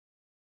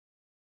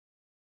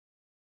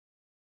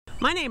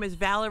My name is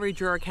Valerie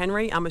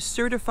Jurek-Henry. I'm a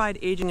certified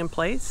aging in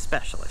place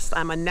specialist.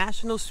 I'm a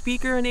national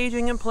speaker in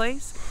aging in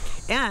place,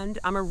 and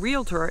I'm a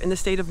realtor in the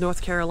state of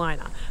North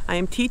Carolina. I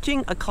am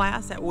teaching a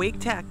class at Wake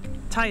Tech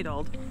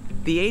titled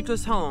The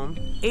Ageless Home,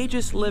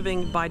 Ageless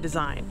Living by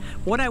Design.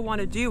 What I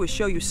want to do is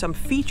show you some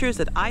features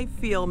that I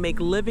feel make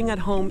living at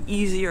home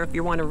easier if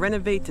you want to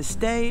renovate to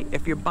stay,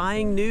 if you're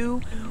buying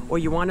new, or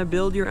you want to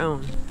build your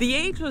own. The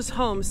Ageless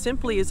Home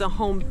simply is a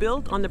home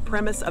built on the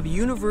premise of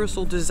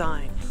universal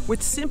design,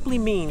 which simply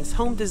means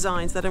home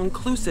designs that are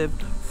inclusive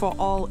for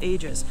all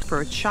ages. For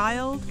a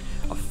child,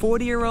 a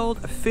 40-year-old,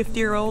 a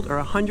 50-year-old, or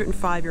a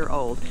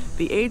 105-year-old,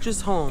 the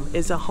Ageless Home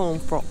is a home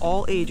for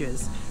all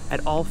ages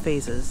at all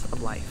phases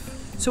of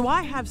life. So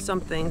I have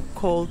something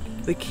called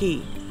the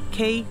Key,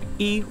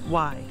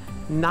 K-E-Y.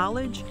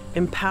 Knowledge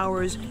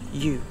empowers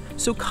you.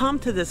 So come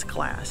to this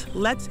class.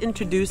 Let's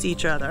introduce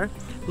each other.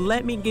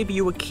 Let me give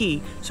you a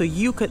key so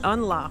you could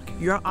unlock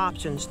your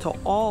options to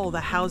all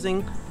the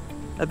housing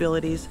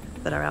abilities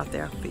that are out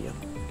there for you.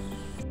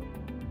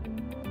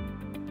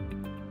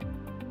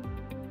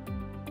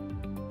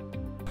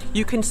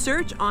 You can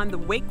search on the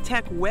Wake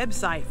Tech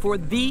website for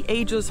The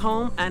Ageless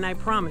Home, and I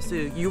promise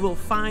you, you will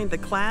find the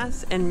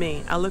class and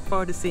me. I look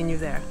forward to seeing you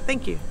there.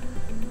 Thank you.